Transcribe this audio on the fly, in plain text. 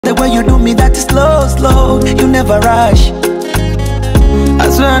way you do me, that is slow, slow. You never rush. I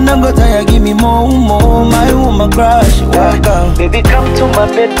swear I'm not gonna tire, give me more, my woman crush. Welcome, baby, come to my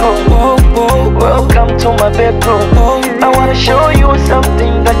bedroom. Whoa, whoa, whoa. Welcome to my bedroom. Oh. I wanna show you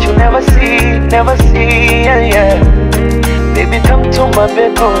something that you never see, yeah, yeah. Baby, come to my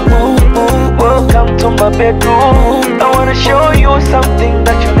bedroom. Whoa, whoa, whoa. Welcome to my bedroom. I wanna show you something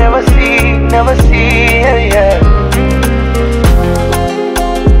that you never see, yeah, yeah.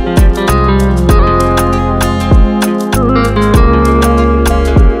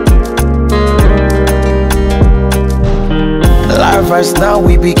 Lovers now,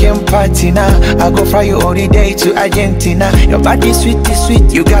 we became party now. I go fly you all the day to Argentina. Your body sweet is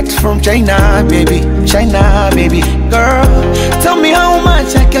sweet, you got from China, baby. China, baby. Girl, tell me how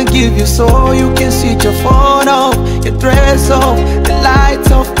much I can give you so you can switch your phone off, your dress off, the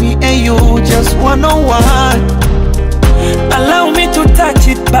lights off me and you just one-on-one. Allow me to touch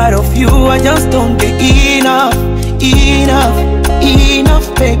it, part of you I just don't get enough,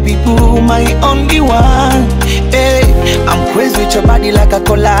 baby boo, my only one. Hey, I'm crazy with your body like a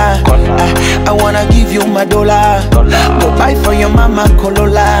cola. I wanna give you my dollar. Go buy for your mama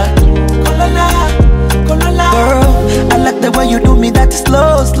Corolla. Girl, I like the way you do me, that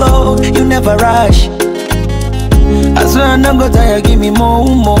slow, slow. You never rush. I swear I'm not gonna tire, give me more,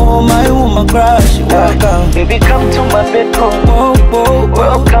 my woman crush. Welcome, baby, come to my bedroom. Whoa, whoa, whoa.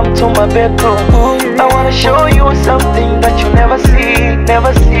 Welcome to my bedroom. Oh. I wanna show you something that you never see,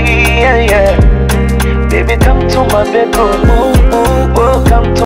 yeah, yeah. Baby, come to my bedroom. Oh, oh, oh. Welcome to